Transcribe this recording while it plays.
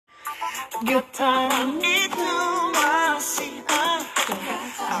Getaran itu masih ada.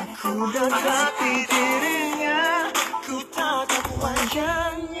 Aku dekati dirinya, ku tatap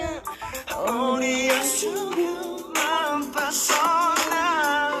wajahnya. Oh, dia sungguh mempesona.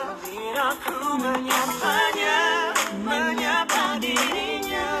 Bila ku menyapanya, menyapa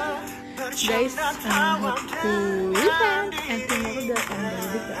dirinya. Guys, happy weekend and tomorrow udah tanggal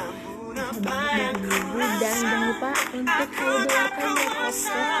juga banget dari minggu. Dan jangan lupa untuk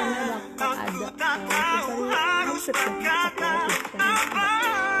selalu doakan ya podcast karena bakal ada hampir setiap hari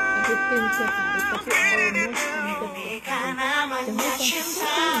ikutin setiap hari tapi almost hampir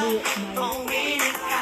jangan lupa untuk dulu